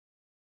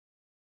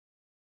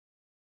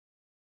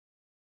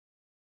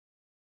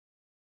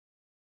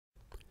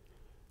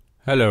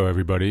Hello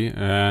everybody,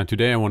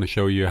 today I want to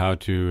show you how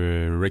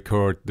to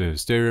record the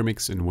stereo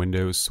mix in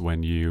Windows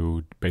when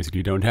you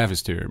basically don't have a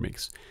stereo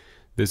mix.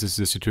 This is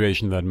the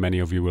situation that many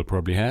of you will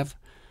probably have.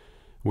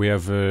 We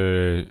have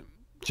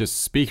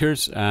just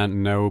speakers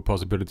and no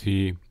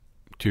possibility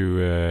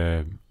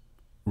to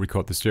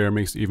record the stereo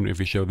mix even if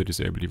we show the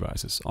disabled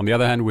devices. On the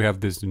other hand, we have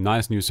this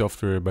nice new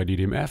software by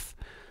DDMF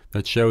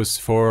that shows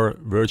 4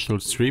 virtual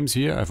streams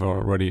here. I've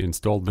already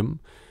installed them.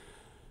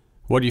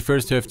 What you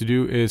first have to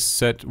do is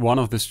set one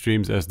of the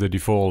streams as the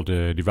default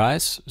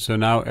device. So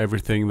now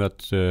everything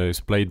that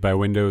is played by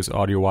Windows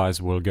audio-wise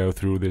will go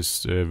through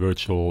this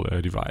virtual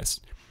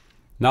device.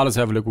 Now let's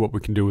have a look what we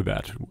can do with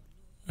that.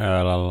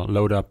 I'll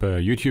load up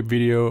a YouTube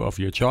video of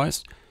your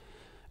choice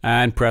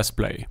and press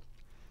play.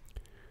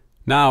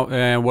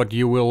 Now what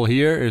you will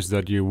hear is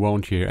that you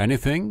won't hear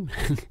anything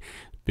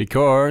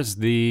because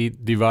the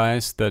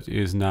device that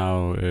is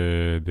now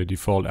the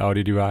default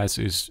audio device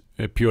is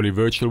a purely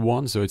virtual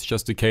one, so it's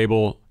just a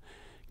cable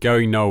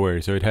going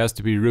nowhere, so it has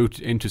to be routed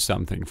into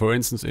something, for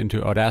instance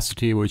into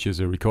Audacity, which is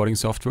a recording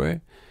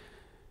software.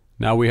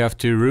 Now we have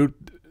to route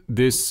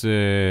this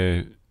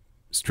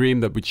stream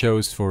that we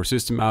chose for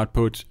system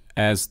output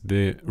as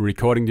the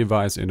recording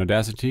device in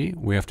Audacity.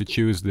 We have to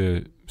choose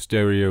the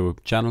stereo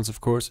channels,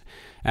 of course,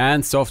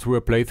 and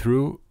software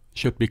playthrough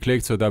should be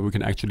clicked so that we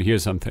can actually hear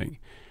something.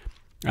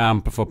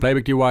 For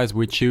playback device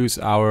we choose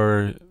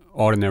our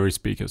ordinary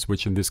speakers,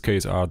 which in this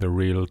case are the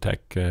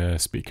Realtek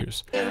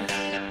speakers.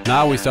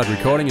 Now we start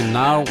recording, and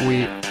now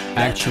we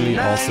actually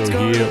also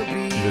hear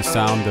the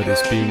sound that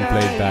is being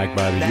played back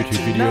by the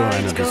YouTube video,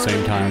 and at the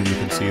same time you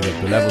can see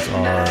that the levels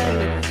are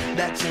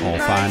all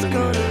fine in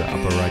the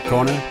upper right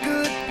corner,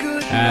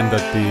 and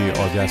that the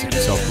Audacity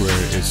software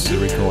is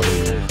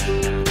recording,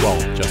 well,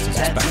 just as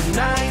expected.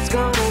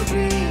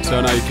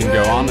 So now you can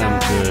go on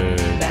and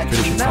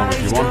finish the song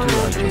if you want to.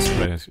 I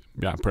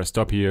just press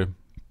stop here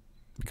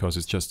because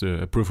it's just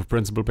a proof of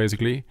principle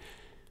basically.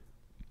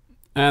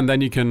 And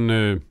then you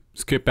can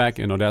skip back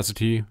in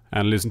Audacity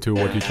and listen to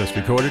what you just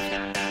recorded.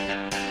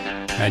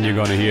 And you're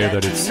gonna hear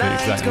that it's an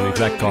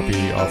exact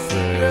copy of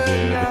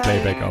the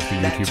playback of the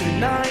YouTube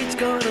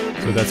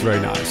video. So that's very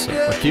nice.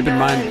 But keep in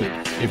mind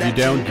that if you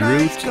don't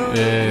route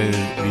the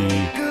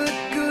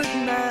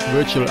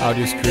virtual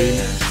audio stream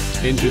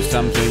into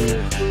something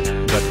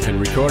that can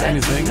record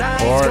anything,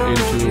 or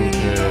into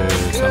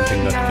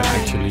something that can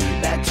actually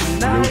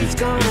route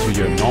it into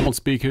your normal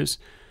speakers,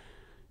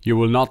 you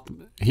will not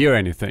hear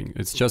anything.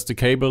 It's just a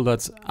cable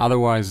that's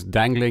otherwise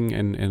dangling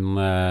in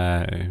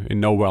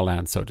nowhere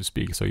land, so to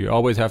speak. So you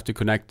always have to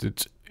connect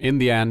it in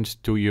the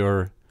end to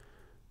your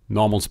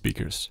normal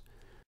speakers.